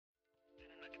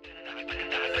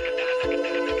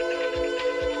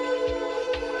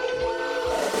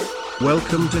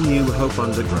Welcome to New Hope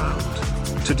Underground.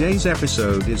 Today's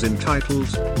episode is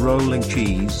entitled Rolling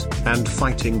Cheese and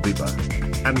Fighting Bieber.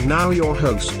 And now your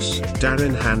hosts,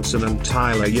 Darren Hanson and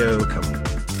Tyler Yoakum.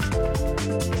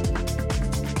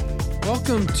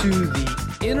 Welcome to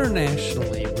the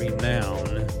internationally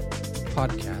renowned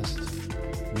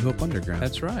podcast, New Hope Underground.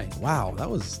 That's right. Wow,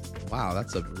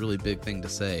 that's a really big thing to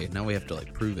say. Now we have to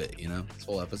prove it, this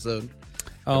whole episode.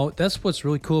 Oh, that's what's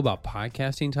really cool about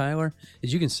podcasting, Tyler,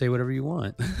 is you can say whatever you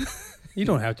want. You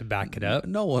don't have to back it up.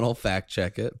 No one will fact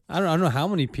check it. I don't know how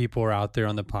many people are out there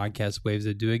on the podcast waves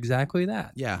that do exactly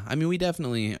that. Yeah, I mean, we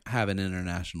definitely have an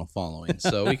international following,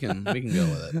 so we can go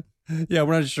with it. Yeah,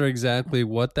 we're not sure exactly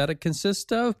what that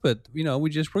consists of, but we're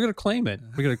going to claim it.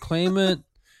 We're going to claim it,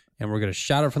 and we're going to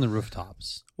shout it from the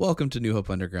rooftops. Welcome to New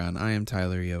Hope Underground. I am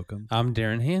Tyler Yoakum. I'm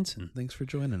Darren Hanson. Thanks for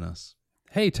joining us.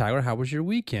 Hey Tyler, how was your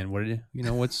weekend? What did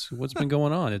what's been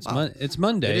going on? It's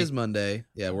Monday. It is Monday.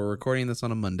 Yeah, we're recording this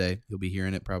on a Monday. You'll be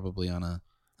hearing it probably on a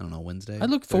Wednesday. I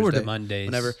look forward Thursday, to Mondays.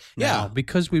 Whenever. Now, Yeah,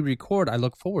 because we record, I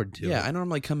look forward to it. yeah. I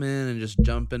normally come in and just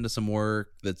jump into some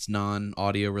work that's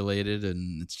non-audio related,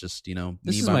 and it's just This me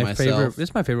is by my myself. favorite. This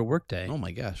is my favorite work day. Oh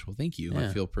my gosh! Well, thank you. Yeah.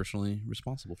 I feel personally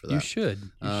responsible for that. You should.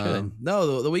 You should.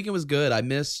 No, the weekend was good. I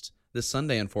missed this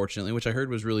Sunday, unfortunately, which I heard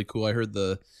was really cool. I heard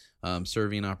the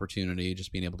serving opportunity,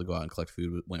 just being able to go out and collect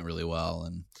food, went really well.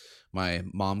 And my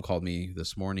mom called me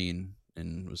this morning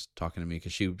and was talking to me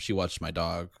because she watched my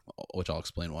dog, which I'll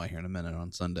explain why here in a minute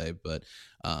on Sunday. But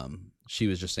she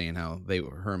was just saying how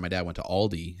her and my dad went to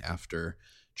Aldi after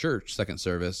church second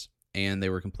service, and they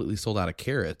were completely sold out of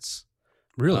carrots.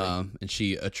 Really? And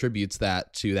she attributes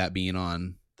that to that being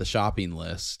on the shopping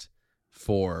list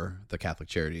for the Catholic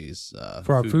Charities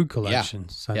for our food collection.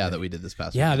 Yeah, that we did this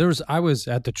past Yeah, weekend. I was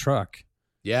at the truck.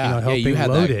 Yeah, helping you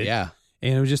had load that. it. Yeah,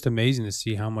 And it was just amazing to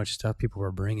see how much stuff people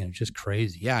were bringing. It was just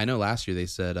crazy. yeah. I know last year they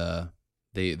said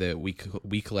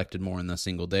we collected more in a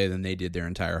single day than they did their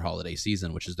entire holiday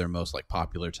season, which is their most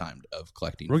popular time of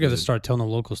collecting. We're going to food. start telling the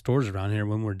local stores around here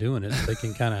when we're doing it. So they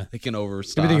can kind of They can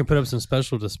overstock. maybe they can put up some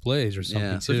special displays or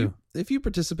something So too. if you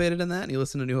participated in that and you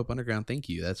listen to New Hope Underground, thank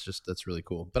you. That's really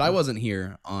cool. But I wasn't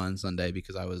here on Sunday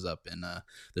because I was up in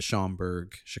the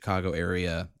Schaumburg, Chicago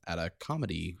area at a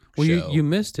comedy Well, show. you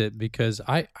missed it because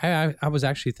I was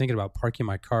actually thinking about parking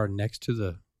my car next to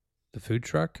the food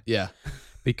truck Yeah.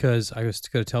 because I was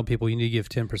going to tell people you need to give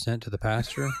 10% to the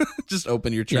pastor. Just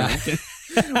open your trunk.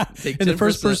 Yeah. Take And the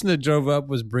first 10%. person that drove up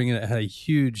was had a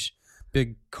huge,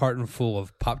 big carton full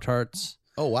of Pop-Tarts.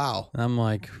 Oh, wow. And I'm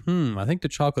like, I think the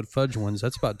chocolate fudge ones,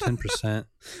 that's about 10%.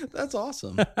 That's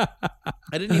awesome.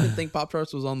 I didn't even think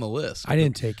Pop-Tarts was on the list. I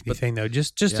didn't take anything though.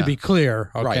 Just to Yeah. be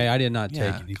clear, okay, Right. I did not take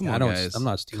Yeah, anything. come on, guys. I'm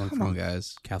not stealing Come from on,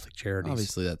 guys. Catholic charities.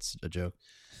 Obviously, that's a joke.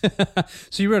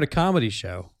 So you were at a comedy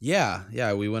show.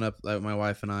 Yeah. We went up. My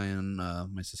wife and I and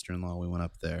my sister-in-law. We went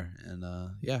up there, and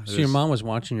yeah. So your mom was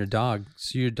watching your dog.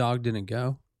 So your dog didn't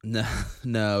go?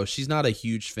 No, she's not a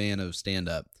huge fan of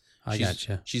stand-up. I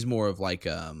gotcha. She's more of like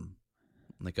a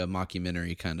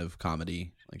mockumentary kind of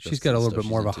comedy. She's got a little bit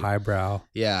more of a highbrow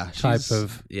type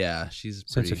of she's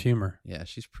sense pretty, of humor. Yeah,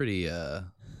 she's pretty.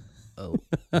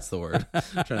 What's the word? I'm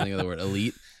trying to think of the word.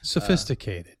 Elite.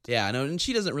 Sophisticated. Yeah, I know, and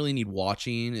she doesn't really need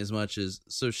watching as much as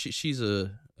she's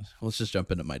a. Let's just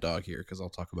jump into my dog here because I'll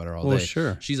talk about her all Well, day.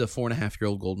 sure. She's a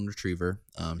 4.5-year-old golden retriever.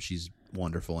 She's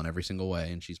wonderful in every single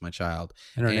way, and she's my child.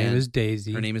 And her name is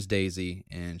Daisy. Her name is Daisy,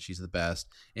 and she's the best.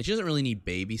 And she doesn't really need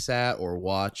babysat or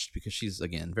watched because she's,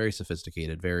 again, very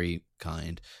sophisticated, very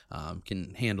kind,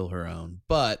 can handle her own.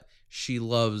 But she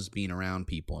loves being around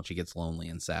people, and she gets lonely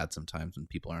and sad sometimes when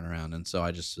people aren't around. And so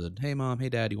I just said, hey, Mom, hey,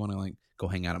 Dad, you want to go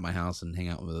hang out at my house and hang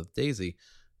out with Daisy?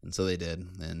 And so they did,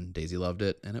 and Daisy loved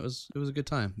it, and it was a good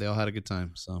time. They all had a good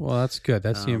time. So Well, that's good.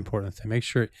 That's the important thing. Make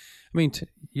sure. I mean,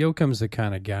 Yoakum's the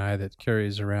kind of guy that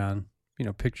carries around,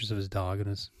 pictures of his dog in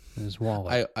his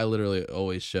wallet. I literally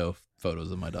always show photos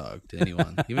of my dog to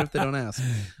anyone, even if they don't ask.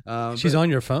 She's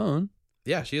on your phone.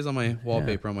 Yeah, she is on my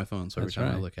wallpaper on my phone. So every That's time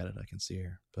I right. look at it, I can see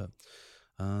her. But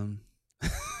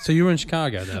So you were in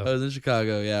Chicago, though. I was in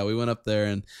Chicago. Yeah, we went up there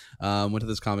and went to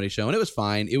this comedy show, and it was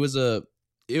fine. It was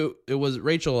it was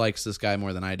Rachel likes this guy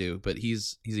more than I do, but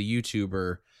he's a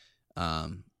YouTuber,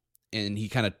 and he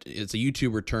it's a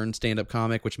YouTuber turned stand up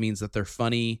comic, which means that they're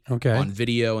funny Okay. on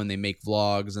video and they make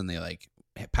vlogs and they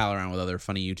pal around with other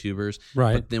funny YouTubers.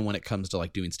 Right. But then when it comes to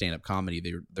doing stand up comedy,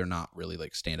 they're not really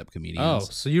stand up comedians. Oh,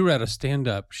 so you were at a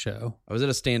stand-up show. I was at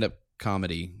a stand up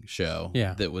comedy show.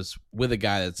 Yeah. That was with a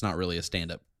guy that's not really a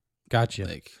stand up. Gotcha.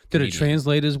 Did it comedian.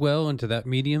 translate as well into that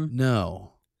medium?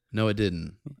 No, it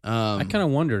didn't. I kind of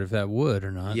wondered if that would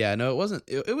or not. Yeah, no, it wasn't.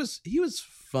 He was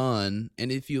fun,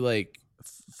 and if you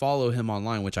follow him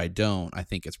online, which I don't, I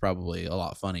think it's probably a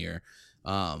lot funnier.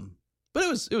 But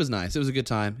it was nice. It was a good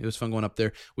time. It was fun going up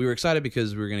there. We were excited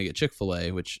because we were going to get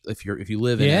Chick-fil-A, which if you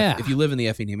live in the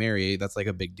Effingham area, that's like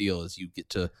a big deal. Is you get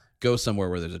to go somewhere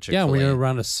where there's a Chick-fil-A. Yeah, when you're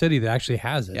around a city that actually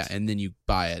has it. Yeah, and then you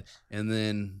buy it. And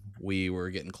then we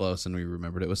were getting close, and we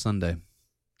remembered it was Sunday.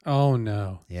 Oh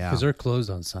no. Yeah, because they're closed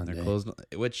on Sunday. They're closed,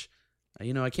 which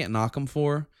I can't knock them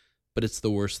for, but it's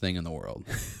the worst thing in the world.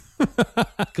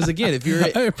 Because again, if you're,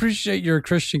 I appreciate your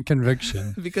Christian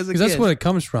conviction because that's what it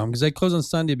comes from. Because they close on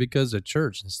Sunday because of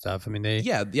church and stuff. I mean,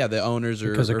 the owners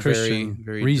are very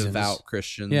very reasons. devout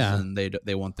Christians, and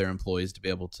they want their employees to be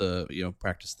able to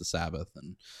practice the Sabbath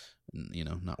and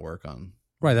not work on.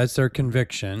 Right, that's their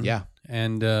conviction. Yeah,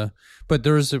 and but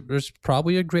there's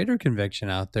probably a greater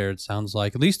conviction out there. It sounds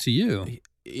like, at least to you.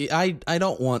 I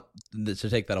don't want to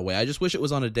take that away. I just wish it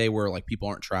was on a day where like people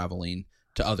aren't traveling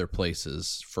to other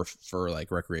places for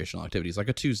like recreational activities, like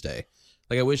a Tuesday.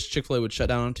 Like I wish Chick-fil-A would shut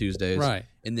down on Tuesdays, right?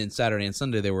 And then Saturday and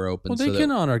Sunday they were open. Well, they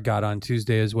can honor God on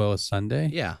Tuesday as well as Sunday.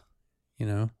 Yeah,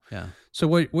 Yeah. So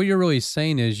what you're really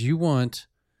saying is you want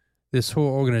this whole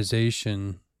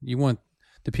organization, you want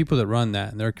the people that run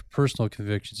that and their personal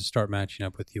convictions to start matching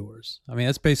up with yours. I mean,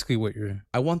 that's basically what you're...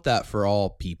 I want that for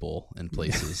all people and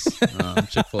places,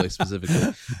 Chick-fil-A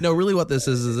specifically. No, really what this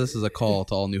is a call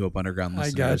to all New Hope Underground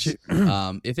listeners. I got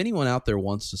you. If anyone out there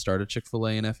wants to start a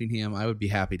Chick-fil-A in Effingham, I would be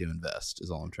happy to invest, is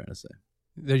all I'm trying to say.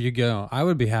 There you go. I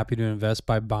would be happy to invest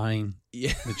by buying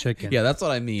the chicken. Yeah, that's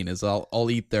what I mean, is I'll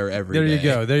eat there every day.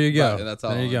 There you go. That's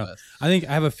all. There you go. Invest.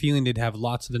 I have a feeling they'd have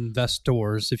lots of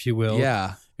investors, if you will.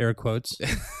 Yeah. Air quotes.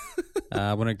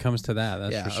 When it comes to that,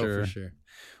 that's for sure. Oh, for sure.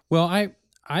 Well,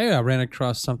 I ran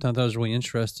across something I thought was really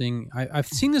interesting. I've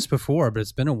seen this before, but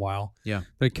it's been a while. Yeah.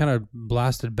 But it kind of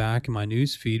blasted back in my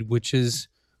news feed, which is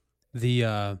there's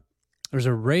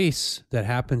a race that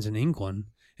happens in England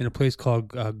in a place called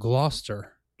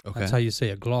Gloucester. Okay. That's how you say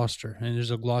it, Gloucester. And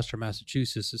there's a Gloucester,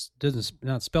 Massachusetts. It's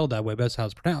not spelled that way, but that's how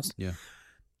it's pronounced. Yeah.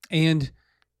 And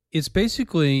it's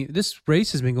basically, this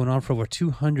race has been going on for over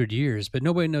 200 years, but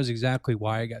nobody knows exactly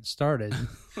why it got started.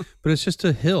 But it's just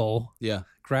a hill,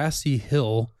 grassy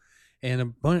hill,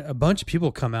 and a bunch of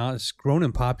people come out. It's grown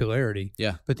in popularity.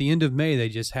 Yeah. But at the end of May, they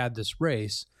just had this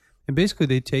race. And basically,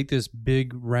 they take this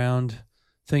big round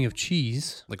thing of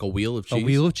cheese. Like a wheel of cheese? A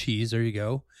wheel of cheese, there you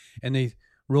go. And they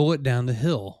roll it down the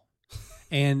hill.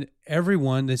 And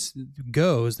everyone this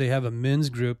goes, they have a men's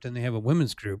group and they have a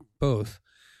women's group, both.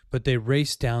 But they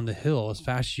race down the hill as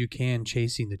fast as you can,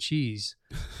 chasing the cheese.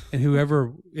 And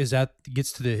whoever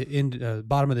gets to the end,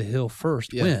 bottom of the hill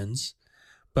first wins.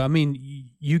 But I mean,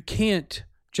 you can't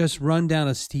just run down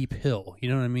a steep hill. You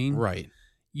know what I mean? Right.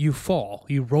 You fall,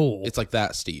 you roll. It's like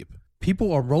that steep.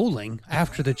 People are rolling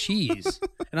after the cheese.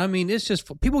 And I mean, it's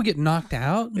just, people get knocked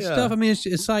out and stuff. I mean,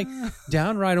 it's like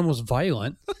downright almost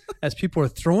violent as people are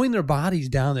throwing their bodies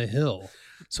down the hill.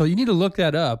 So you need to look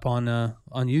that up on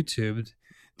YouTube.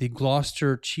 The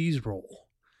Gloucester cheese roll.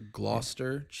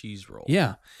 Gloucester cheese roll.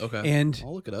 Yeah. Okay. And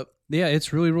I'll look it up. Yeah,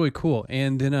 it's really, really cool.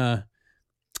 And then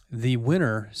the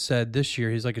winner said this year,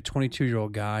 he's like a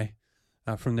 22-year-old guy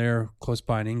from there close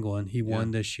by in England. He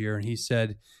won this year, and he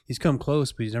said he's come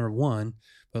close, but he's never won.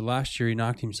 But last year he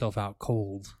knocked himself out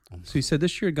cold. So he said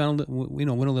this year went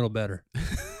a little better.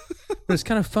 But it's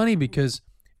kind of funny because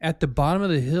at the bottom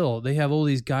of the hill, they have all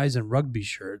these guys in rugby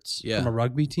shirts from a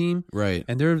rugby team. Right.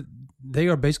 And they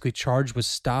are basically charged with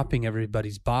stopping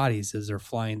everybody's bodies as they're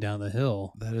flying down the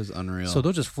hill. That is unreal. So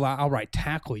they'll just outright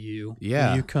tackle you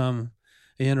when you come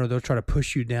in, or they'll try to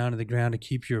push you down to the ground to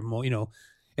keep your,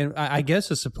 and I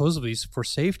guess it's supposedly for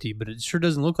safety, but it sure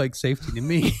doesn't look like safety to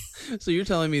me. So you're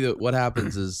telling me that what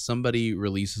happens is somebody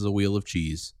releases a wheel of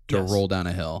cheese to roll down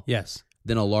a hill. Yes.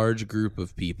 Then a large group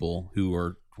of people who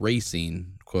are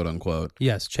racing, quote unquote.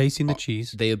 Yes, chasing the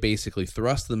cheese. They basically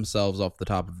thrust themselves off the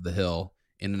top of the hill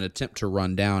in an attempt to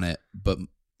run down it, but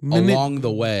along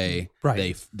the way,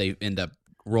 they end up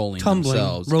rolling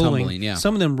themselves. Tumbling, yeah.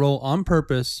 Some of them roll on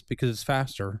purpose because it's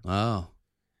faster. Oh.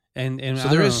 And so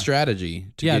there is strategy.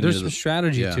 There's some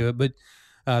strategy to it, but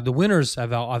the winners,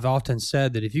 I've often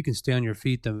said that if you can stay on your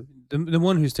feet, the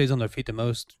one who stays on their feet the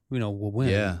most, will win.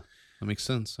 Yeah, that makes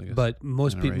sense, I guess. But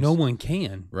most people, no one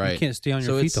can. Right. You can't stay on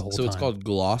your feet the whole time. So it's called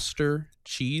Gloucester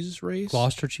Cheese Race?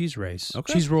 Gloucester Cheese Race.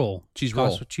 Okay. Cheese Roll. Cheese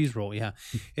Roll. Cheese Roll, yeah.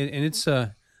 And it's,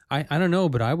 I don't know,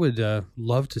 but I would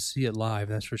love to see it live.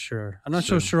 That's for sure. I'm not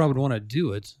so sure I would want to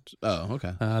do it. Oh,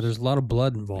 okay. There's a lot of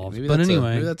blood involved. Maybe But that's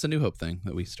anyway, maybe that's a New Hope thing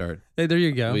that we start. hey, there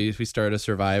you go. We start a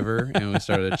Survivor and we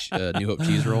start a New Hope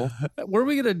cheese roll. Where are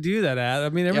we gonna do that at? I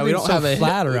mean, we everything's don't so have a-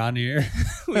 flat around here.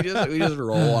 we just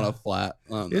roll on a flat.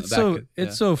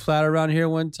 It's so flat around here.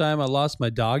 One time I lost my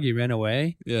dog. He ran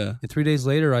away. Yeah. And 3 days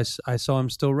later, I saw him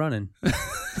still running.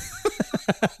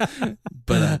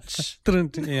 But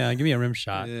Yeah, give me a rim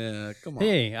shot. yeah, come on.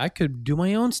 Hey, I could do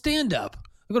my own stand-up.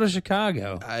 I'll go to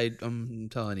Chicago. I'm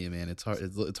telling you, man, it's hard.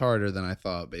 It's harder than I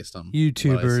thought based on what I saw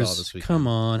YouTubers, this weekend. come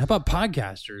on. How about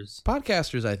podcasters?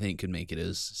 Podcasters, I think, could make it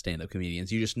as stand-up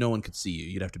comedians. No one could see you.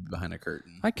 You'd have to be behind a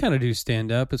curtain. I kind of do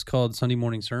stand-up. It's called Sunday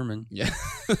Morning Sermon. Yeah.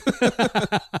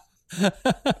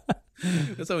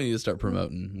 That's how we need to start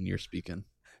promoting when you're speaking.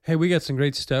 Hey, we got some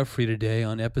great stuff for you today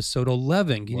on episode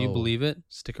 11. Can you Whoa. believe it?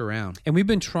 Stick around. And we've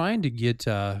been trying to get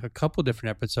a couple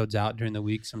different episodes out during the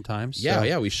week sometimes. Yeah, so-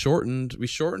 yeah. We shortened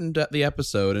the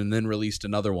episode and then released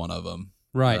another one of them.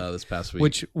 Right. This past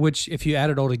week. Which, if you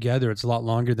add it all together, it's a lot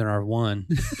longer than our one.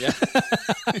 Yeah.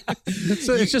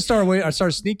 So it's just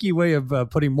our sneaky way of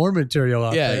putting more material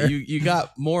out Yeah. there. You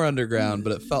got more underground,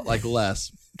 but it felt like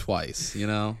less twice. You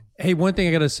know, Hey, one thing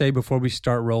I got to say before we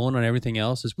start rolling on everything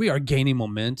else is we are gaining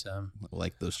momentum.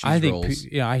 like those cheese I think, rolls.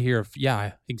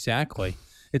 yeah, exactly.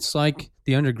 It's like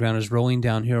the underground is rolling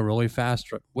downhill really fast.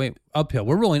 Wait, uphill.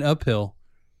 We're rolling uphill.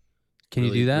 Can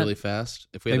you do that? really fast?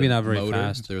 If we Maybe had a not very motor,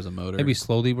 fast. If there was a motor. Maybe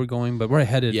slowly we're going, but we're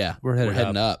headed. Yeah, we're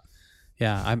heading up.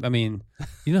 Yeah, I mean,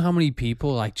 you know how many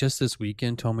people like just this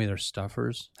weekend told me they're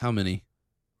stuffers? How many?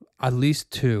 At least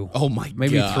 2. Oh my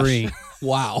Maybe gosh. 3.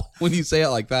 Wow. When you say it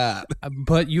like that.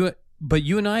 But you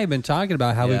and I have been talking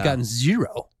about how we've Yeah. gotten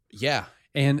 0. Yeah.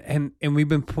 And we've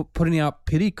been putting out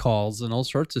pity calls and all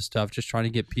sorts of stuff, just trying to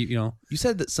get people. You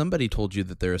said that somebody told you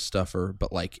that they're a stuffer,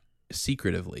 but like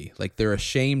secretively, like they're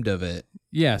ashamed of it.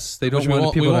 Yes, they Which don't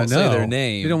want people we won't to know say their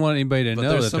name. They don't want anybody to But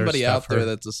know there's that somebody they're a out there stuffer.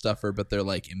 that's a stuffer, but they're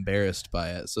like embarrassed by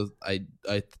it. So I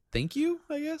thank you,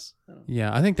 I guess.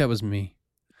 Yeah, I think that was me.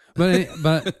 But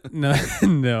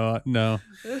no.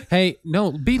 Hey,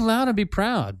 no, be loud and be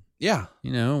proud. Yeah.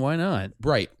 Why not?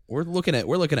 Right. We're looking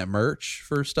at merch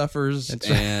for stuffers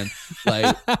and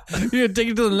like You're gonna take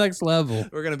it to the next level.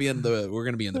 we're gonna be in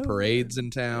the parades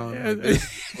in town.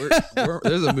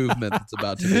 There's a movement that's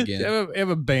about to begin. Have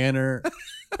a banner.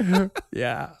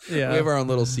 Yeah. We have our own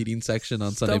little seating section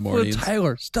on Sunday mornings.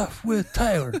 Stuff with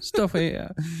Tyler. Yeah.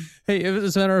 Hey,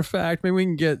 as a matter of fact, maybe we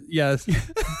can get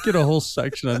a whole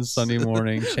section on Sunday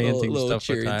morning chanting little stuff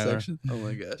with cheering Tyler. section. Oh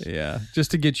my gosh. Yeah,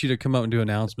 just to get you to come out and do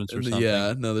announcements or something.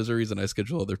 Yeah, no, there's a reason I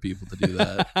schedule other people to do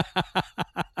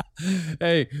that.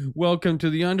 Hey, welcome to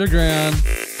the underground.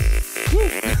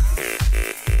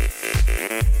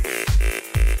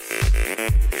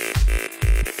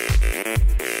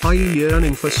 Are you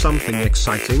yearning for something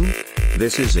exciting?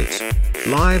 This is it.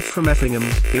 Live from Effingham,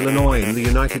 Illinois in the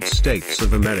United States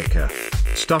of America.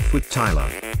 Stuff with Tyler.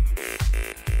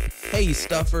 Hey,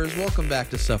 stuffers, welcome back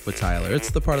to Stuff with Tyler.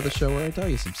 It's the part of the show where I tell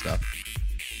you some stuff.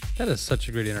 That is such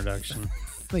a great introduction.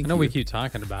 Thank I know you. we keep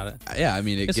talking about it. Yeah, I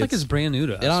mean, It's like it's brand new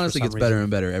to us. it honestly for gets some better reason.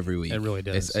 and better every week. It really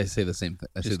does. I say the same.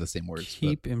 I say Just the same words.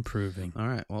 Keep improving. All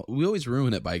right. Well, we always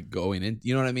ruin it by going in.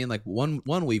 You know what I mean? Like one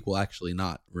week we'll actually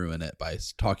not ruin it by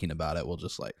talking about it. We'll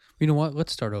just like, You know what?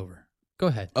 Let's start over. Go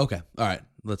ahead. okay, all right.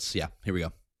 Here we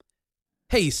go.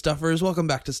 Hey, stuffers, welcome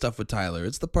back to Stuff with Tyler.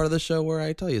 It's the part of the show where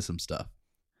I tell you some stuff.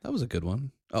 That was a good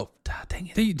one. Oh,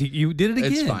 dang it. You did it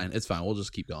again. It's fine. It's fine. We'll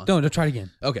just keep going. Don't try it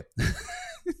again. Okay.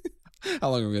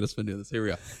 How long are we going to spend doing this? Here we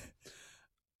go.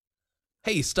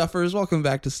 Hey, stuffers, welcome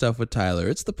back to Stuff with Tyler.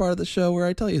 It's the part of the show where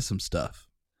I tell you some stuff.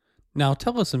 Now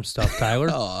tell us some stuff, Tyler.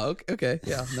 Oh, okay.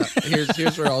 Yeah. No,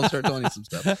 here's where I'll start telling you some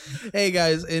stuff. Hey,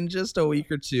 guys, in just a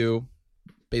week or two,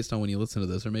 based on when you listen to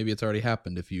this, or maybe it's already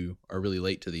happened if you are really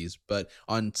late to these, but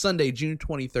on Sunday, June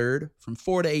 23rd, from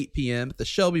 4 to 8 p.m. at the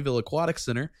Shelbyville Aquatic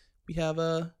Center, we have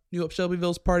a New Up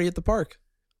Shelbyville's Party at the Park.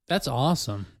 That's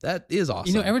awesome. That is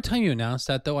awesome. Every time you announce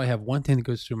that, though, I have one thing that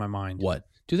goes through my mind. What?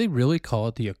 Do they really call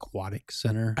it the Aquatic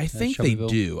Center? I at think they Shelbyville?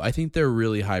 do. I think they're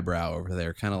really highbrow over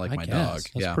there, kind of like I my guess. dog.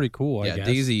 That's yeah, pretty cool, I Yeah, guess.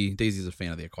 Daisy's a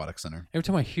fan of the Aquatic Center. Every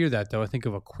time I hear that, though, I think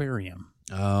of aquarium.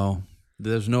 Oh,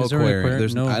 there's no Is there an aquarium. aquarium?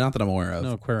 There's No. not that I'm aware of.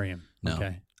 No aquarium. No.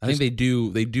 Okay. I think they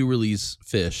do release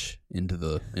fish into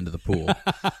the pool.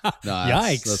 No,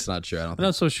 Yikes. that's not true. I don't I'm think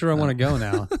not so sure I want to go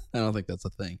now. I don't think that's a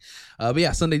thing. But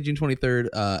yeah, Sunday, June 23rd,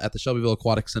 at the Shelbyville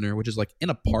Aquatic Center, which is like in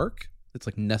a park. It's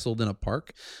like nestled in a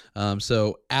park.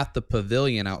 So at the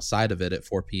pavilion outside of it at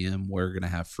 4 p.m., we're going to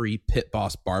have free Pit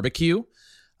Boss barbecue.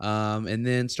 And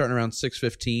then starting around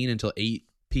 6:15 until 8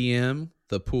 p.m.,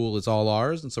 the pool is all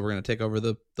ours, and so we're going to take over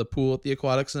the pool at the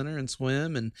Aquatic Center and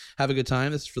swim and have a good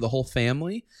time. This is for the whole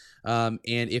family. And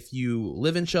if you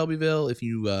live in Shelbyville, if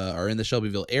you are in the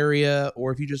Shelbyville area,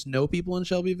 or if you just know people in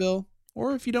Shelbyville,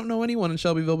 or if you don't know anyone in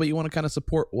Shelbyville, but you want to kind of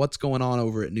support what's going on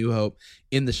over at New Hope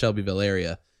in the Shelbyville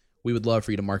area, we would love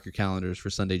for you to mark your calendars for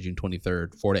Sunday, June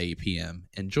 23rd, 4 to 8 p.m.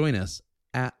 and join us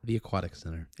at the Aquatic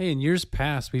Center. Hey, in years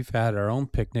past, we've had our own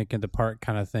picnic in the park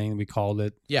kind of thing. We called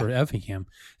it for Effingham.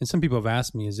 And some people have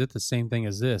asked me, is it the same thing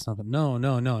as this? I'm like,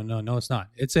 no, it's not.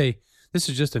 This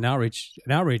is just an outreach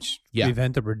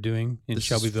event that we're doing in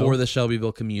Shelbyville. For the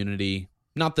Shelbyville community.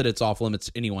 Not that it's off limits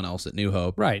to anyone else at New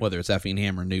Hope, right? Whether it's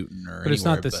Effingham or Newton or but it's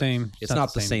not the same. It's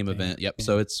not the same event. Yep. Yeah.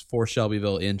 So it's for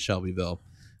Shelbyville in Shelbyville.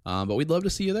 But we'd love to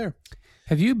see you there.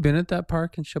 Have you been at that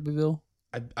park in Shelbyville?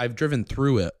 I've driven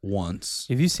through it once.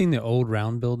 Have you seen the old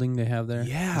round building they have there?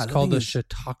 Yeah. It's called the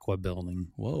Chautauqua Building.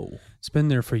 Whoa. It's been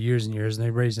there for years and years, and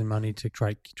they're raising money to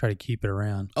try to keep it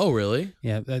around. Oh, really?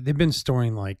 Yeah. They've been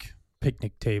storing like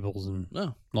picnic tables and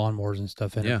lawnmowers and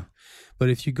stuff in it. But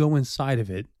if you go inside of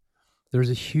it, there's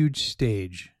a huge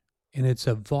stage, and it's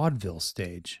a vaudeville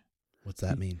stage. What's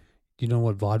that mean? Do you know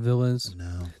what vaudeville is?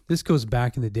 No. This goes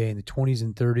back in the day, in the 20s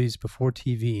and 30s, before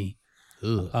TV.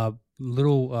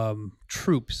 Little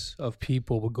troops of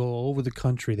people would go over the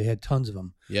country. They had tons of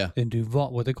them. Yeah. And do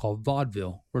what they call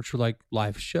vaudeville, which are like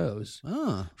live shows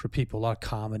for people. A lot of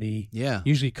comedy. Yeah.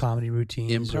 Usually comedy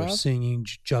routines. Improv? Or singing,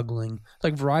 juggling.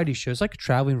 Like variety shows, like a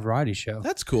traveling variety show.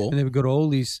 That's cool. And they would go to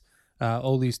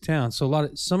Ollie's town. So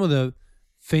some of the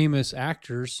famous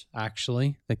actors,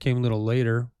 actually, that came a little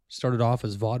later, started off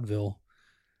as vaudeville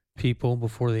people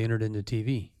before they entered into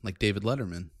TV. Like David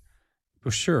Letterman.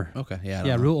 Well, sure. Okay. Yeah.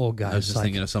 Yeah, real old guys. I was just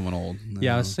thinking of someone old.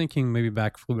 Yeah, I was thinking maybe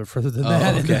back a little bit further than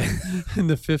that. Okay. In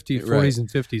the 50s, 40s, and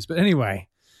 50s. But anyway,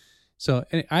 so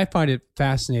I find it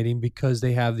fascinating because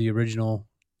they have the original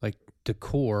like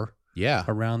decor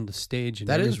around the stage. And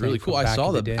that is really cool. I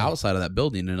saw the outside of that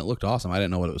building and it looked awesome. I didn't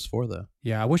know what it was for though.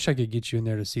 Yeah, I wish I could get you in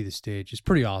there to see the stage. It's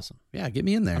pretty awesome. Yeah, get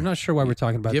me in there. I'm not sure why we're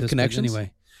talking about Do you have this. Connections?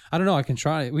 Anyway, I don't know. I can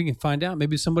try it. We can find out.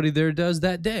 Maybe somebody there does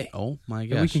that day. Oh my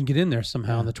gosh. And we can get in there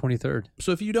somehow on the 23rd.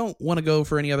 So if you don't want to go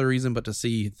for any other reason but to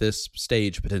see this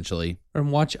stage potentially.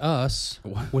 And watch us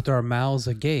with our mouths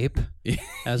agape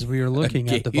as we are looking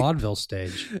at the vaudeville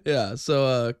stage. Yeah.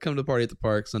 So come to Party at the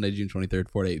Park Sunday, June 23rd,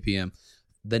 4 to 8 p.m.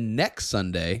 The next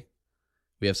Sunday,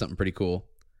 we have something pretty cool.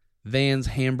 Van's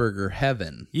Hamburger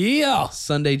Heaven. Yeah.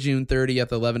 Sunday, June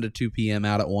 30th, 11 to 2 p.m.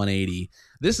 out at 180.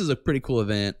 This is a pretty cool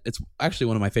event. It's actually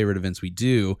one of my favorite events we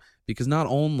do because not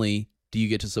only do you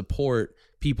get to support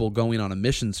people going on a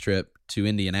missions trip to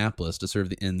Indianapolis to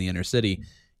serve in the inner city,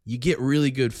 you get really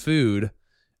good food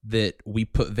that we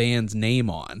put Van's name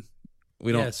on.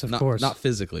 We don't, yes, of course. Not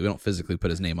physically. We don't physically put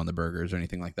his name on the burgers or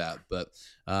anything like that. But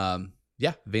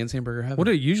yeah, Van's Hamburger Heaven. What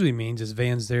it usually means is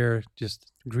Van's there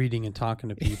just greeting and talking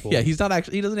to people. Yeah, he doesn't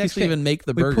actually even make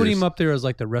the burgers. We put him up there as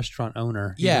like the restaurant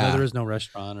owner. Yeah, there is no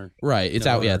restaurant right. It's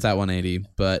out. Yeah, it's at 180.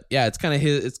 But yeah, it's kind of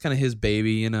his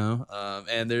baby, you know.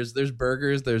 And there's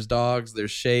burgers, there's dogs, there's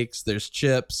shakes, there's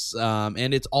chips,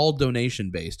 and it's all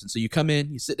donation based. And so you come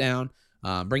in, you sit down,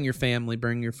 bring your family,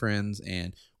 bring your friends,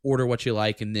 and order what you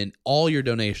like, and then all your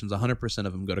donations, 100%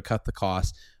 of them, go to cut the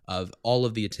cost of all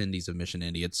of the attendees of Mission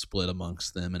Indy. It's split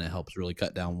amongst them, and it helps really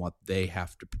cut down what they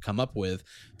have to come up with,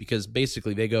 because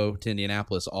basically they go to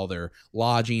Indianapolis, all their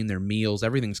lodging, their meals,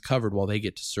 everything's covered while they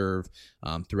get to serve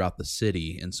throughout the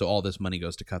city, and so all this money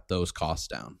goes to cut those costs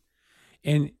down.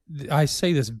 And I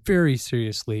say this very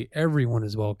seriously, everyone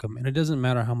is welcome, and it doesn't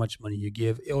matter how much money you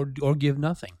give or give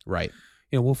nothing. Right.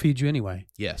 You know, we'll feed you anyway.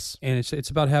 Yes. And it's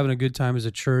about having a good time as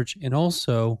a church. And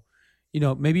also, you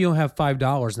know, maybe you don't have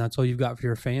 $5 and that's all you've got for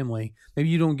your family. Maybe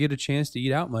you don't get a chance to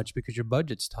eat out much because your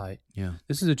budget's tight. Yeah.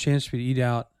 This is a chance for you to eat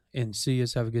out and see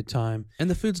us have a good time. And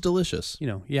the food's delicious. You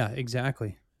know, yeah,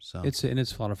 exactly. So it's a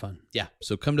lot of fun. Yeah.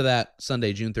 So come to that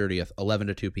Sunday, June 30th, 11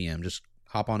 to 2 p.m. Just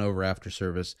hop on over after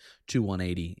service to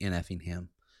 180 in Effingham.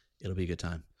 It'll be a good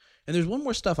time. And there's one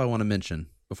more stuff I want to mention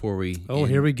before we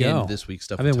here we go. end this week's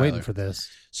stuff. I've been waiting for this.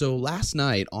 So last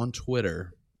night on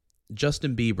Twitter,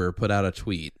 Justin Bieber put out a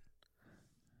tweet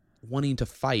wanting to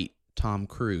fight Tom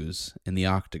Cruise in the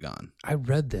Octagon. I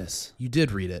read this. You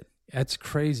did read it. That's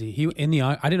crazy. I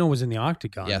didn't know it was in the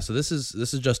Octagon. Yeah, so this is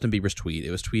Justin Bieber's tweet.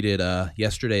 It was tweeted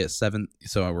yesterday at 7.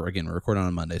 So we're recording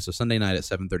on Monday. So Sunday night at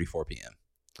 7:34 p.m.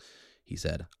 He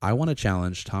said, "I want to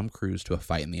challenge Tom Cruise to a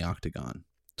fight in the Octagon.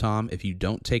 Tom, if you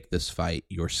don't take this fight,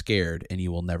 you're scared and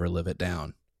you will never live it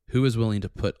down. Who is willing to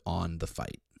put on the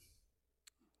fight?"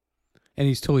 And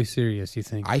he's totally serious, you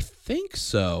think? I think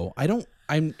so. I don't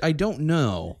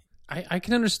know. I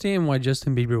can understand why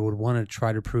Justin Bieber would want to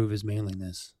try to prove his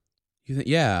manliness. You think?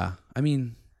 Yeah. I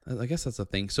mean, I guess that's a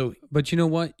thing. So, but you know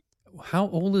what? How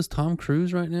old is Tom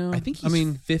Cruise right now? I think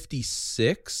he's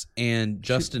 56 and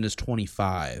Justin is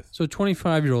 25. So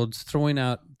 25-year-olds throwing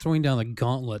down the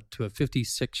gauntlet to a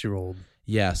 56-year-old.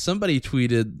 Yeah, somebody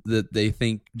tweeted that they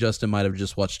think Justin might have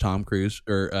just watched Tom Cruise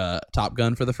or Top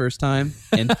Gun for the first time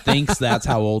and thinks that's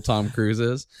how old Tom Cruise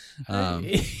is when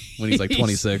he's like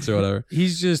 26 or whatever.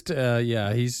 He's just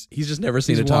he's just never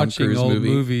seen a Tom Cruise old movie.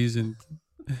 Movies and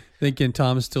thinking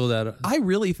Tom's still that. I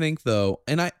really think though,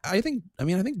 and I think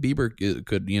Bieber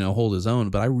could hold his own,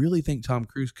 but I really think Tom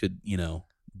Cruise could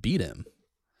beat him.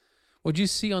 Would you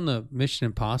see on the Mission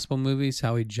Impossible movies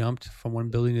how he jumped from one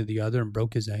building to the other and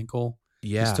broke his ankle?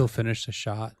 Yeah, to still finish the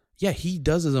shot. Yeah, he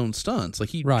does his own stunts. Like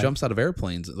he jumps out of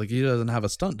airplanes. Like he doesn't have a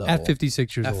stunt double at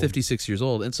 56 years old. At 56 years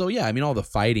old, and so yeah, I mean, all the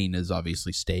fighting is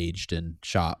obviously staged and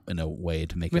shot in a way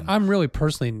to make. I'm really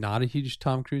personally not a huge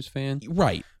Tom Cruise fan,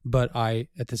 right? But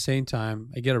at the same time,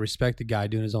 I gotta respect the guy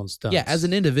doing his own stunts. Yeah, as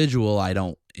an individual, I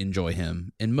don't enjoy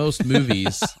him. In most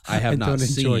movies, I have not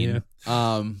seen.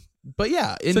 But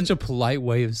yeah, such a polite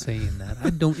way of saying that. I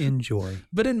don't enjoy.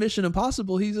 But in Mission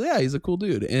Impossible, he's a cool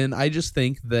dude, and I just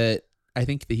think that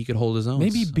he could hold his own.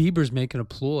 Maybe Bieber's making a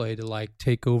ploy to like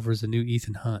take over as the new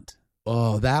Ethan Hunt.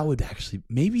 Oh, that would actually.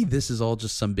 Maybe this is all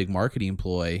just some big marketing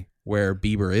ploy where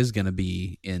Bieber is going to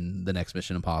be in the next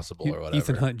Mission Impossible or whatever.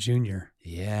 Ethan Hunt Jr.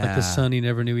 Yeah, like the son he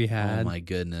never knew he had. Oh my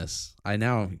goodness!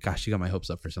 Gosh, you got my hopes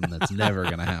up for something that's never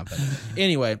going to happen.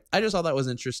 Anyway, I just thought that was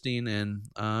interesting, and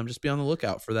just be on the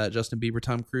lookout for that Justin Bieber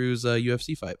Tom Cruise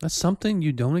UFC fight. That's something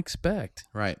you don't expect,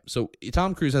 right? So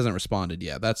Tom Cruise hasn't responded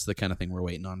yet. That's the kind of thing we're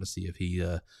waiting on to see if he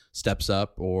steps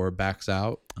up or backs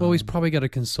out. Well, he's probably got to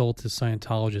consult his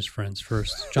Scientologist friends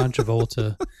first. John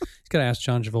Travolta. He's got to ask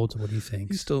John Travolta what he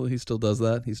thinks. He still does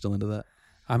that. He's still into that.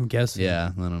 I'm guessing.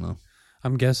 Yeah, I don't know.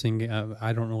 I'm guessing.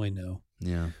 I don't really know.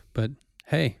 Yeah. But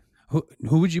hey, who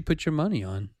would you put your money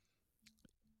on?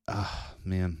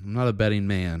 Man, I'm not a betting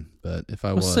man, but if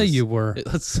I was, let's say you were.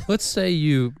 Let's say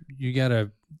you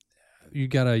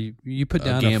put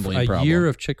down a year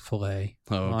of Chick-fil-A.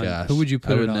 Oh gosh, who would you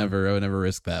put? I would never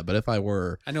risk that. But if I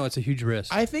were, I know it's a huge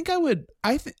risk. I think I would.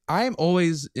 I'm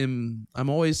always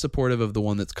supportive of the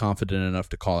one that's confident enough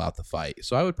to call out the fight.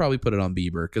 So I would probably put it on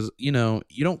Bieber because you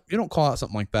don't call out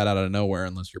something like that out of nowhere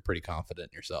unless you're pretty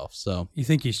confident in yourself. So you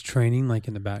think he's training like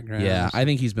in the background? Yeah, I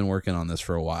think he's been working on this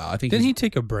for a while. I think didn't he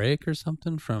take a break or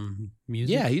something from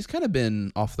music? Yeah, he's kind of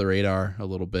been off the radar a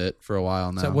little bit for a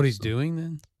while now. Is that what he's doing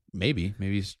then? Maybe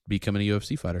he's becoming a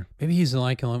UFC fighder. Maybe he's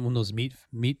like on one of those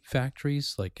meat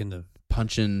factories, like in the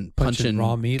punching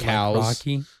raw meat, cows. Like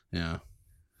Rocky. Yeah.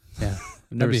 I've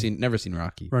never seen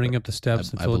Rocky. Running up the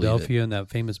steps in Philadelphia in that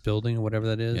famous building or whatever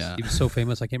that is. Yeah. He was so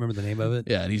famous, I can't remember the name of it.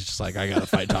 Yeah, and he's just like, I gotta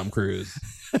fight Tom Cruise.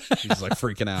 He's like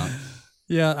freaking out.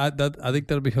 Yeah, I think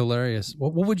that'll be hilarious.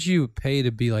 What would you pay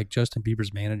to be like Justin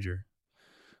Bieber's manager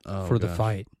for the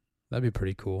fight? That'd be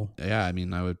pretty cool. Yeah, I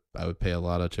mean, I would pay a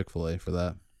lot of Chick-fil-A for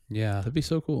that. Yeah. That'd be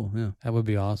so cool. Yeah. That would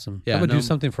be awesome. Yeah, I would do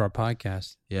something for our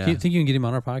podcast. Yeah. Do you think you can get him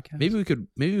on our podcast? Maybe we could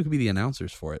be the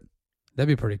announcers for it. That'd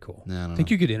be pretty cool. No, I don't think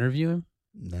know. You could interview him?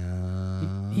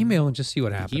 No. Email and just see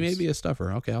what happens. He may be a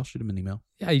stuffer. Okay, I'll shoot him an email.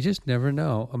 Yeah, you just never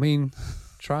know. I mean,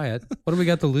 try it. What do we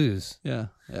got to lose? Yeah.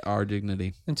 Our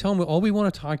dignity. And tell him all we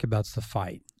want to talk about is the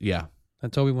fight. Yeah.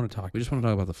 That's all we want to talk about. We just want to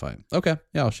talk about the fight. Okay.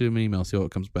 Yeah, I'll shoot him an email, see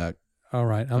what comes back. All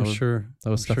right. I'm sure. That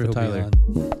was stuff with Tyler.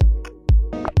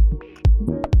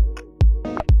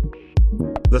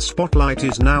 The spotlight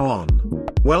is now on.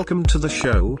 Welcome to the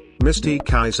show, Misty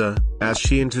Kaiser, as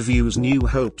she interviews New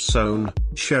Hope's own,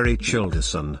 Sherry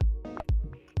Childerson.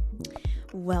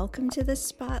 Welcome to the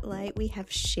spotlight. We have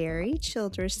Sherry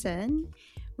Childerson.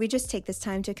 We just take this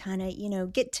time to kind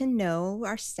of, get to know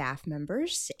our staff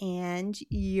members, and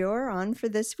you're on for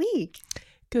this week.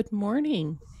 Good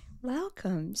morning.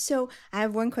 Welcome. So I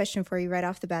have one question for you right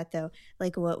off the bat, though.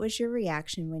 Like, what was your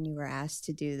reaction when you were asked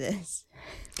to do this?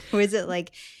 Was it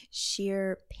like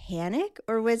sheer panic,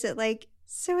 or was it like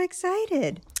so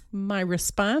excited? My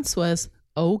response was,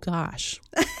 oh gosh.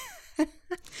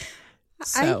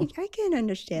 I can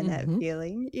understand that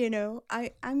feeling.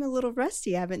 I'm a little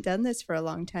rusty. I haven't done this for a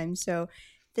long time. So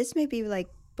this may be like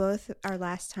both our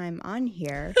last time on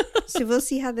here. So we'll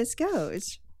see how this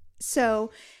goes. So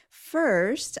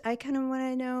first, I kind of want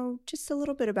to know just a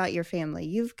little bit about your family.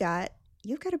 You've got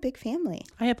a big family.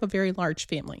 I have a very large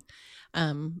family.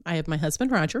 I have my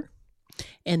husband, Roger,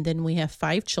 and then we have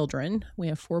 5 children. We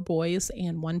have 4 boys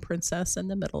and 1 princess in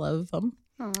the middle of them.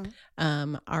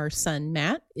 Our son,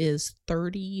 Matt, is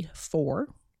 34.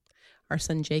 Our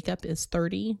son, Jacob, is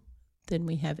 30. Then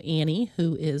we have Annie,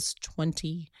 who is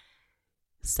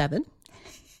 27.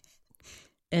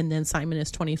 And then Simon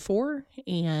is 24.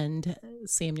 And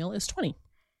Samuel is 20.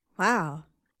 Wow.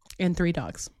 And 3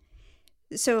 dogs.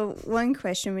 So one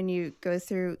question, when you go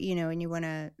through, and you want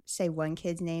to say one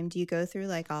kid's name, do you go through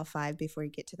like all 5 before you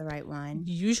get to the right one?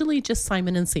 Usually just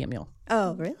Simon and Samuel.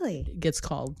 Oh, really? It gets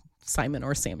called Simon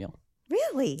or Samuel.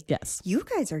 Really? Yes. You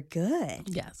guys are good.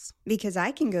 Yes. Because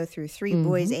I can go through 3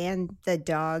 boys and the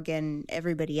dog and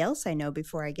everybody else I know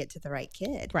before I get to the right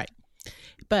kid. Right.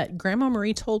 But Grandma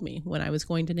Marie told me when I was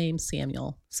going to name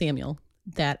Samuel,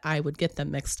 that I would get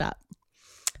them mixed up.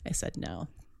 I said, no,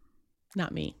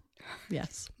 not me.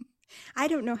 Yes. I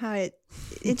don't know how it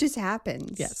just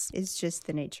happens. Yes. It's just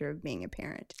the nature of being a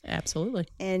parent. Absolutely.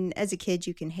 And as a kid,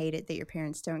 you can hate it that your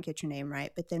parents don't get your name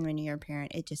right. But then when you're a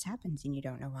parent, it just happens and you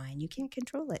don't know why and you can't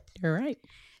control it. You're right.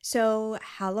 So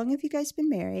how long have you guys been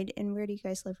married and where do you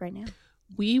guys live right now?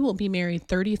 We will be married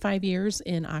 35 years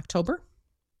in October.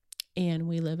 And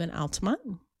we live in Altamont,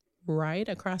 right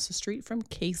across the street from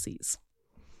Casey's.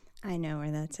 I know where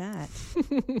that's at.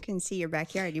 You can see your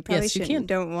backyard. You probably Yes, you can.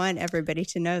 don't want everybody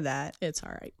to know that. It's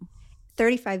all right.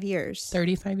 35 years.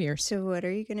 35 years. So what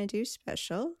are you going to do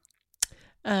special?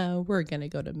 We're going to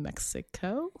go to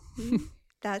Mexico.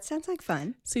 That sounds like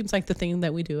fun. Seems like the thing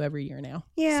that we do every year now.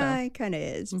 Yeah, So, it kind of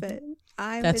is. But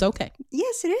that's okay.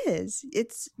 Yes, it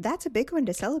is. That's a big one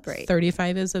to celebrate.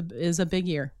 35 is a big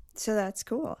year. So that's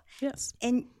cool. Yes.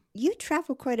 And you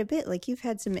travel quite a bit. Like you've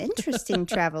had some interesting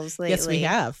travels lately. Yes, we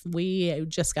have. We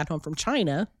just got home from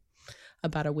China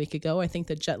about a week ago. I think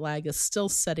the jet lag is still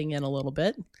setting in a little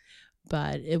bit,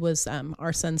 but it was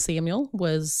our son Samuel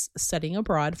was studying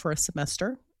abroad for a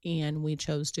semester, and we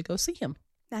chose to go see him.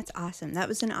 That's awesome. That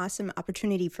was an awesome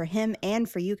opportunity for him and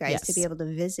for you guys to be able to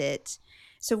visit.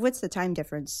 So what's the time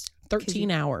difference?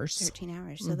 13 hours. 13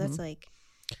 hours. So that's like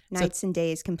nights and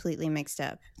days completely mixed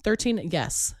up.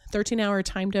 13-hour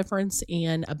time difference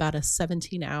and about a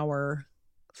 17-hour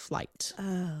flight.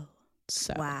 Oh,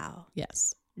 So, wow.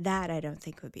 yes. That I don't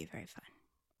think would be very fun.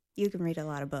 You can read a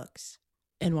lot of books.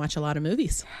 And watch a lot of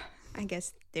movies. I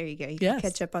guess there you go. You Yes. can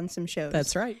catch up on some shows.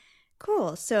 That's right.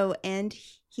 Cool. So, and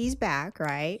he's back,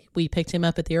 right? We picked him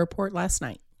up at the airport last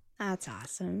night. That's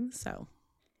awesome. So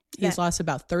he's lost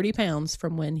about 30 pounds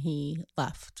from when he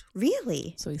left.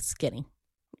 Really? So he's skinny.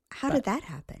 How did that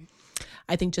happen?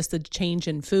 I think just the change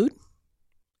in food,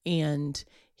 and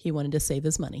he wanted to save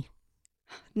his money.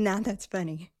 Now that's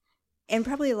funny. And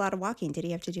probably a lot of walking. Did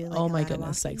he have to do like Oh a my lot of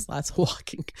goodness walking? sakes, lots of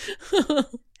walking.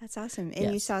 That's awesome. And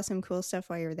you Yes. saw some cool stuff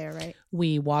while you were there, right?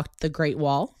 We walked the Great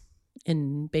Wall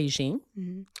in Beijing.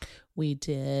 Mm-hmm. We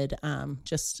did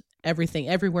just everything.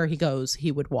 Everywhere he goes,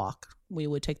 he would walk. We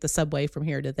would take the subway from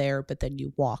here to there, but then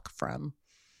you walk from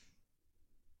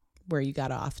where you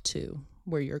got off to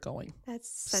where you're going. That's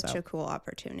such So. a cool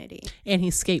opportunity. And he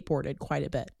skateboarded quite a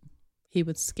bit. He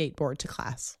would skateboard to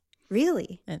class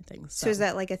Really? and things. So is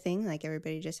that like a thing? Like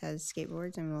everybody just has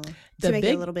skateboards and will The to make it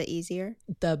a big- little bit easier?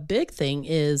 The big thing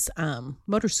is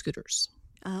motor scooters.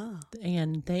 Oh,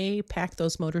 And they pack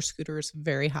those motor scooters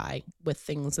very high with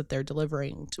things that they're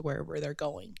delivering to wherever they're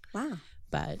going. wow.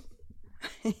 But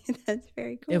That's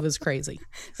very cool. it was crazy.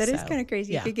 That is So, kind of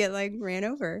crazy. yeah. You could get like ran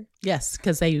over. Yes,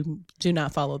 because they do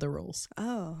not follow the rules.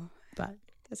 Oh, But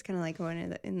that's kind of like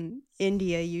when in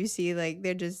India you see like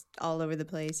they're just all over the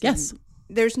place. yes, and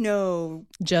there's no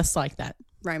just like that.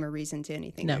 rhyme or reason to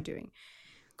anything No. they're doing.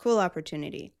 Cool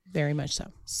opportunity. Very much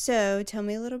so. So tell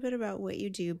me a little bit about what you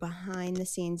do behind the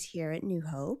scenes here at New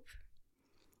Hope,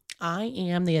 I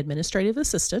am the administrative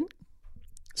assistant.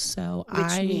 So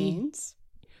which means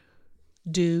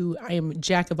I am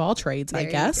jack of all trades, there I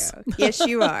you guess. go. Yes,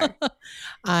 you are.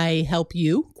 I help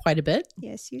you quite a bit.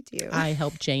 Yes, you do. I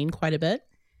help Jane quite a bit.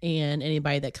 And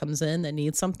anybody that comes in that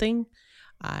needs something,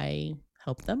 I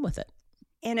help them with it.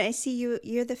 And I see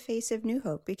you're the face of New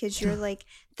Hope because you're like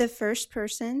the first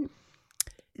person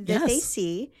that they Yes.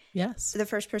 see, Yes. the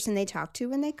first person they talk to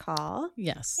when they call.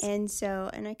 Yes. And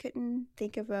I couldn't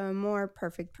think of a more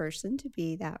perfect person to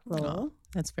be that role. Oh,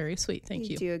 that's very sweet. Thank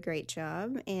you. do a great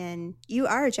job. And you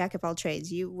are a jack of all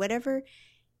trades. Whatever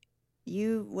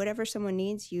someone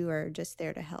needs, you are just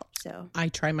there to help. I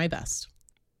try my best.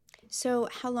 So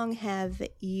how long have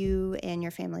you and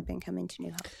your family been coming to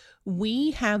New Hope?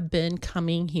 We have been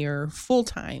coming here full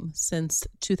time since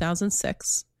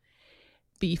 2006.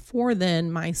 Before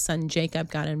then, my son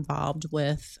Jacob got involved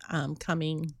with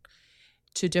coming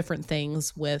to different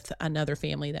things with another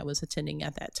family that was attending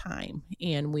at that time.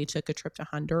 And we took a trip to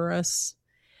Honduras.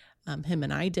 Him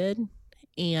and I did.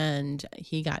 And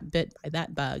he got bit by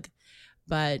that bug.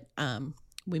 But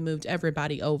we moved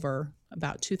everybody over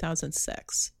about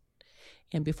 2006.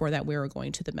 And before that, we were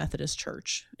going to the Methodist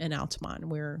Church in Altamont.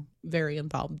 We're very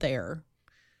involved there.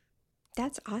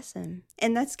 That's awesome.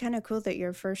 And that's kind of cool that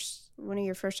one of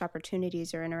your first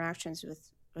opportunities or interactions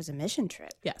was a mission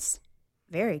trip. Yes.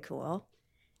 Very cool.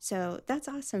 So that's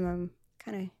awesome.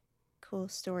 Kind of cool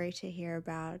story to hear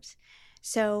about.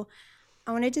 So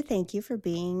I wanted to thank you for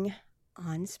being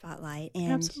on Spotlight.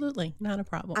 And absolutely. Not a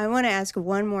problem. I want to ask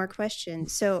one more question.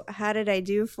 So how did I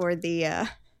do for the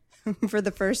for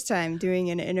the first time doing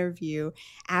an interview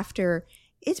after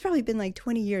it's probably been like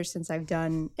 20 years since I've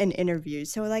done an interview.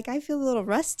 So like I feel a little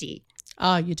rusty.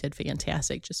 Oh, you did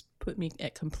fantastic. Just put me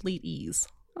at complete ease.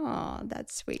 Oh,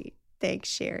 that's sweet. Thanks,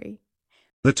 Sherry.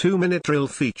 The 2-minute drill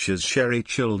features Sherry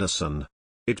Childerson.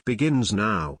 It begins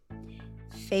now.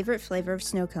 Favorite flavor of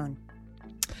snow cone?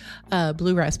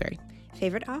 Blue raspberry.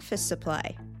 Favorite office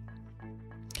supply?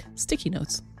 Sticky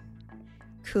notes.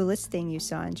 Coolest thing you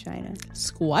saw in China?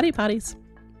 Squatty potties.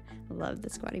 Love the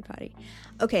squatty potty.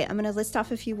 Okay, I'm going to list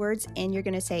off a few words and you're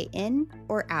going to say in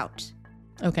or out.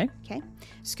 Okay. Okay.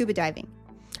 Scuba diving.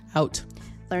 Out.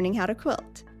 Learning how to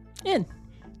quilt. In.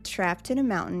 Trapped in a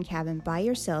mountain cabin by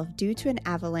yourself due to an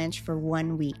avalanche for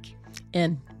 1 week.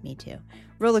 In. Me too.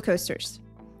 Roller coasters.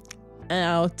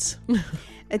 Out.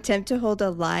 Attempt to hold a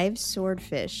live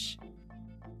swordfish.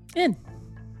 In.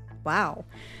 Wow.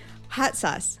 Hot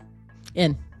sauce.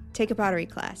 In. Take a pottery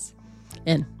class.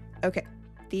 In. Okay.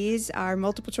 These are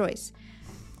multiple choice.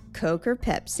 Coke or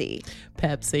Pepsi?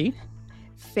 Pepsi.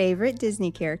 Favorite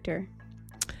Disney character?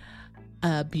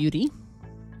 Beauty.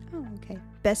 Oh, okay.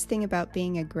 Best thing about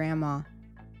being a grandma?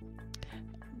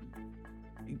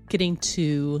 Getting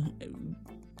to,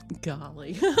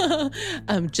 golly,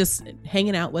 just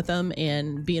hanging out with them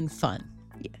and being fun.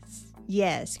 Yes.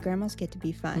 Yes, grandmas get to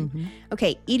be fun. Mm-hmm.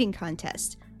 Okay, eating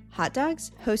contest. Hot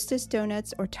dogs, Hostess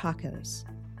donuts, or tacos?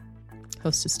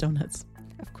 Hostess donuts.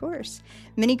 Of course.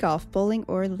 Mini golf, bowling,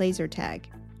 or laser tag?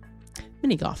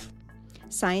 Mini golf.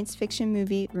 Science fiction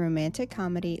movie, romantic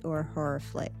comedy, or horror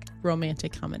flick?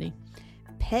 Romantic comedy.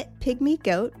 Pet pygmy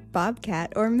goat,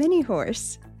 bobcat, or mini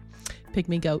horse?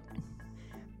 Pygmy goat.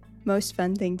 Most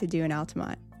fun thing to do in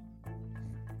Altamont?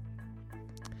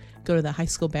 Go to the high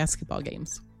school basketball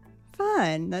games.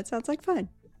 Fun. That sounds like fun.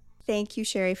 Thank you,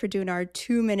 Sherry, for doing our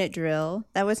 2-minute drill.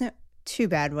 That wasn't too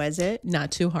bad, was it?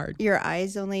 Not too hard. Your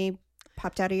eyes only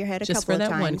popped out of your head a Just couple for of that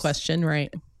times. one question,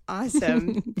 right?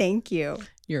 Awesome. Thank you.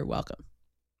 You're welcome.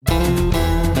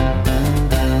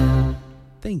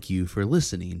 Thank you for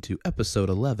listening to episode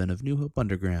 11 of New Hope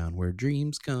Underground, where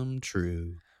dreams come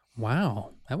true.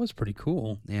 Wow, that was pretty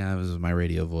cool. Yeah, that was my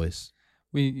radio voice.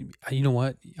 You know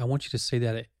what? I want you to say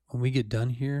that when we get done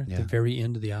here, at Yeah. the very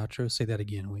end of the outro, say that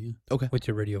again, will you? Okay. With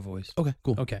your radio voice. Okay,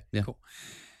 cool. Okay, Yeah. cool.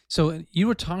 So you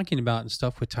were talking about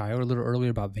stuff with Tyler a little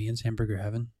earlier about Van's Hamburger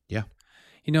Heaven. Yeah.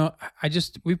 You know,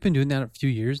 we've been doing that a few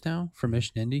years now for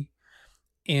Mission Indy.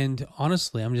 And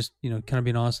honestly, I'm just, kind of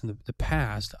being honest, in the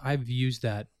past, I've used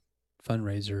that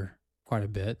fundraiser quite a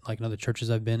bit, like in other churches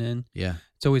I've been in. Yeah.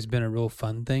 It's always been a real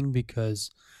fun thing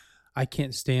because I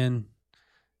can't stand,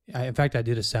 in fact, I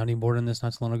did a sounding board on this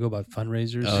not so long ago about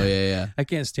fundraisers. Oh, yeah. I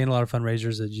can't stand a lot of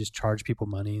fundraisers that just charge people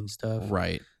money and stuff.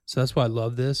 Right. So that's why I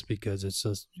love this, because it's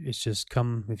just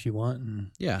come if you want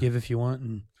and Yeah. give if you want.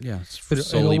 And Yeah. It's But it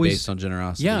solely always- based on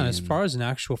generosity. yeah, and as and- far as an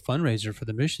actual fundraiser for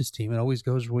the missions team, it always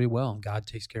goes really well. God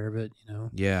takes care of it,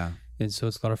 Yeah. and so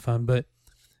it's a lot of fun. But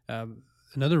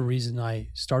another reason I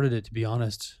started it, to be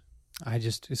honest,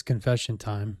 it's confession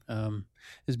time,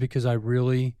 is because I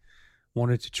really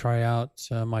wanted to try out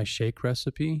my shake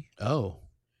recipe. Oh.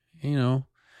 And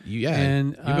You've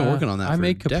been working on that I for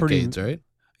make decades, right?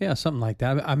 Yeah, something like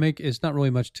that. It's not really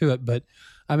much to it, but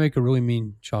I make a really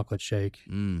mean chocolate shake.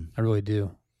 Mm. I really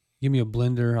do. Give me a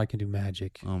blender, I can do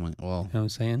magic. Oh, my. Well, You know what I'm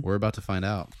saying? we're about to find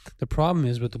out. The problem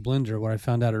is with the blender, what I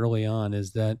found out early on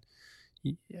is that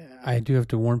I do have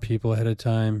to warn people ahead of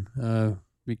time.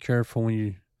 Be careful when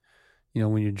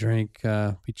you drink,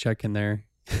 be checking there.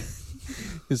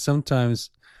 Because sometimes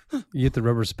you get the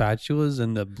rubber spatulas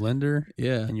in the blender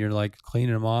Yeah. and you're like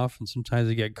cleaning them off, and sometimes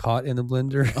they get caught in the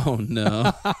blender. Oh,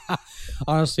 no.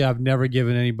 Honestly, I've never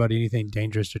given anybody anything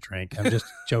dangerous to drink. I'm just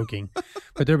joking.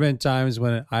 But there have been times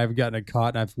when I've gotten a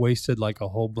caught and I've wasted like a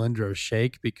whole blender of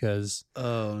shake because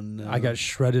Oh, no. I got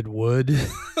shredded wood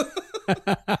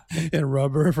and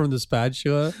rubber from the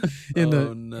spatula.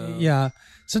 No. Yeah.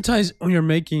 Sometimes when you're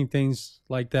making things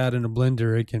like that in a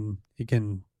blender, it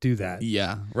can do that.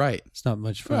 Yeah. Right. It's not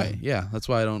much fun. Right. Yeah. That's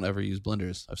why I don't ever use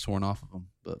blenders. I've sworn off of them.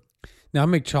 But Now I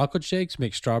make chocolate shakes,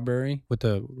 make strawberry with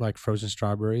the like frozen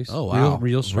strawberries. oh, wow.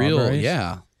 Real strawberries.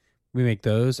 Yeah. We make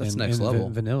those. That's and, next and level.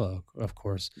 Vanilla, of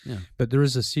course. Yeah. But there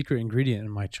is a secret ingredient in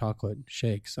my chocolate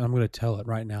shakes. And I'm going to tell it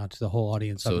right now to the whole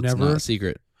audience. So I've it's never, not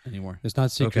secret anymore. It's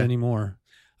not secret Okay. anymore.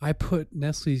 I put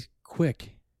Nestle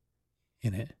Quick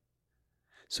in it.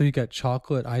 So you got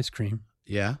chocolate ice cream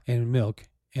Yeah. and milk,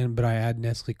 but I add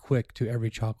Nestle Quick to every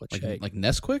chocolate shake. Like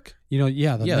Nesquik? You know,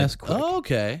 yeah, the Nesquik. Oh,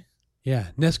 okay. Yeah,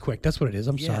 Nesquik. That's what it is.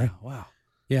 I'm Yeah, sorry. Wow.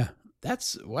 Yeah. That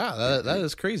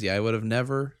is crazy. I would have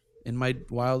never in my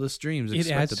wildest dreams It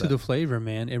expected adds to that. the flavor,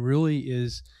 man. It really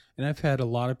is. And I've had a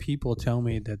lot of people tell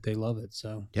me that they love it.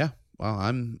 So Yeah. Well,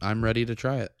 I'm ready to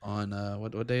try it on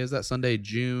what day is that? Sunday,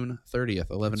 June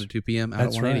 30th, 11 to 2 p.m. out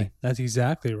that's at 180. right. That's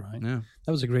exactly right. Yeah.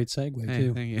 That was a great segue, Hey,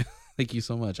 too. thank you. Thank you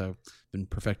so much. I've been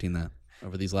perfecting that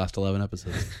over these last 11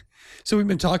 episodes. So we've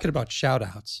been talking about shout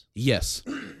outs. Yes.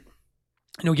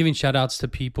 Giving shout outs to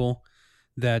people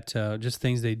that just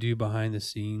things they do behind the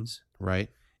scenes. Right.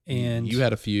 And you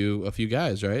had a few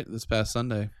guys, right? This past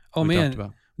Sunday. Oh, we man. talked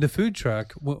about. The food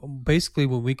truck, basically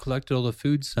when we collected all the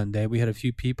food Sunday, we had a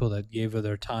few people that gave of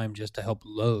their time just to help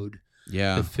load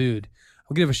Yeah. the food.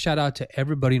 I'll give a shout out to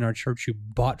everybody in our church who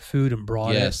bought food and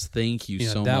brought it. Yes. Thank you,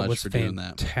 so that much was for doing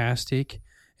that. fantastic.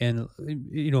 And,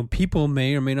 people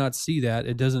may or may not see that.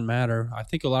 It doesn't matter. I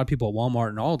think a lot of people at Walmart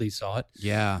and Aldi saw it.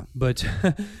 Yeah. But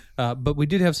but we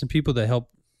did have some people that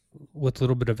helped with a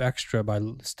little bit of extra by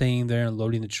staying there and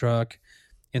loading the truck.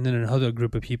 And then another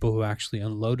group of people who actually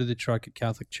unloaded the truck at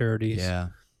Catholic Charities. Yeah.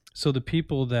 So the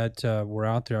people that were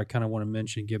out there, I kind of want to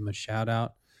mention, give them a shout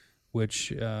out,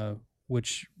 which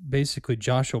basically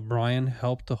Josh O'Brien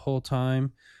helped the whole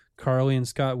time. Carly and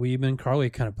Scott Weedman. Carly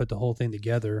kind of put the whole thing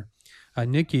together.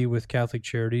 Nikki with Catholic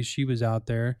Charities, she was out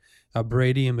there.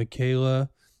 Brady and Michaela,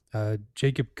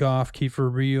 Jacob Goff,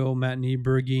 Kiefer Rio, Matt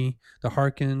Nieberge, the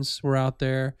Harkins were out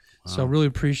there. Wow. So really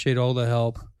appreciate all the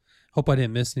help. Hope I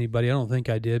didn't miss anybody. I don't think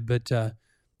I did, but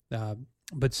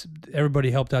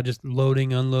everybody helped out, just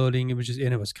loading, unloading. It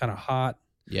was kind of hot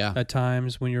Yeah. at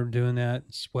times when you're doing that,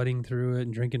 sweating through it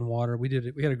and drinking water. We did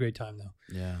it. We had a great time though.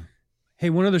 Yeah. Hey,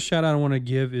 one other shout out I want to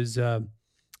give is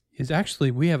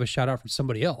actually we have a shout out from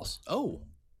somebody else. Oh,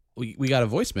 we got a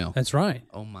voicemail. That's right.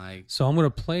 Oh my. So I'm going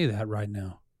to play that right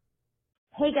now.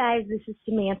 Hey guys, this is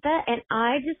Samantha, and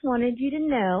I just wanted you to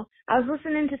know, I was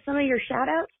listening to some of your shout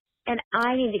outs, and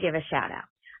I need to give a shout out.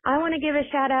 I want to give a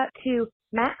shout out to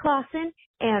Matt Clausen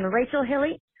and Rachel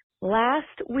Hilly. Last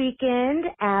weekend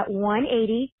at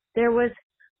 180, there was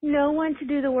no one to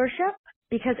do the worship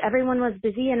because everyone was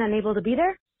busy and unable to be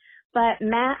there, but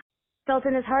Matt felt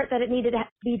in his heart that it needed to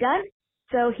be done,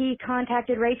 so he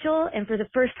contacted Rachel, and for the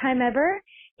first time ever,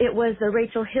 it was the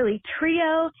Rachel Hilly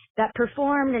trio that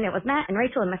performed, and it was Matt and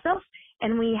Rachel and myself,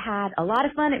 and we had a lot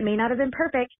of fun. It may not have been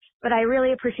perfect, but I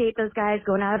really appreciate those guys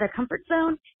going out of their comfort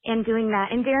zone and doing that.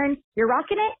 And Darren, you're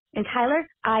rocking it. And Tyler,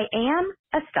 I am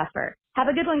a stuffer. Have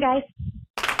a good one, guys.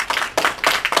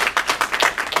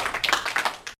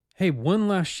 Hey, one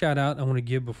last shout out I want to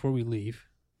give before we leave.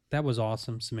 That was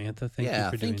awesome, Samantha. Thank you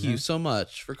for doing thank you that. so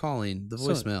much for calling the So-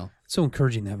 voicemail. It's so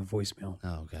encouraging to have a voicemail.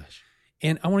 Oh gosh.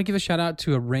 And I want to give a shout out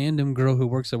to a random girl who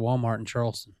works at Walmart in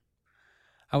Charleston.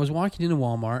 I was walking into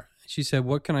Walmart. She said,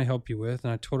 "What can I help you with?"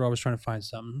 And I told her I was trying to find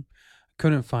something.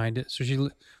 Couldn't find it. So she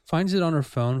finds it on her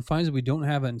phone, finds that we don't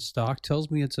have it in stock, tells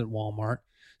me it's at Walmart.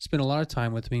 Spent a lot of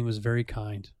time with me and was very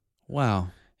kind. Wow.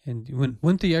 And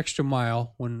went the extra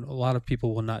mile when a lot of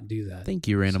people will not do that. Thank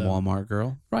you, random So- Walmart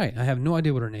girl. Right. I have no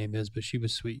idea what her name is, but she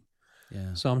was sweet.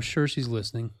 Yeah. So I'm sure she's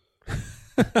listening.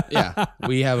 Yeah.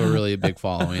 We have a really big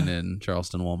following in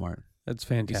Charleston Walmart. That's You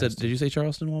fantastic. said, did you say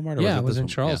Charleston Walmart? Or Yeah, I it was this in one?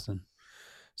 Yeah. Charleston.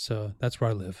 So that's where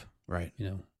I live, Right. So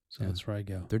Yeah. that's where I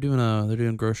go. They're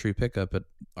doing grocery pickup at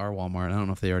our Walmart. I don't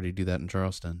know if they already do that in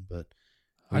Charleston, but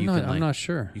I'm not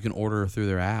sure. You can order through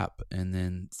their app, and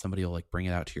then somebody will bring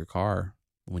it out to your car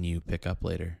when you pick up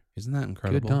later. Isn't that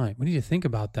incredible? Good night. We need to think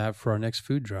about that for our next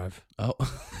food drive. Oh,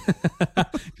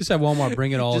 Just have Walmart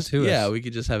bring it all to us. Yeah, we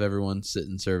could just have everyone sit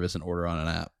in service and order on an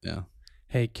app. Yeah.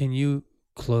 Hey, can you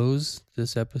close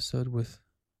this episode with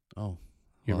Oh,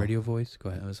 your well, radio voice? Go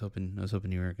ahead. I was hoping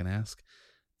you were going to ask.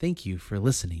 Thank you for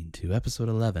listening to episode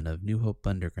 11 of New Hope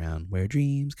Underground, where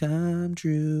dreams come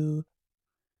true.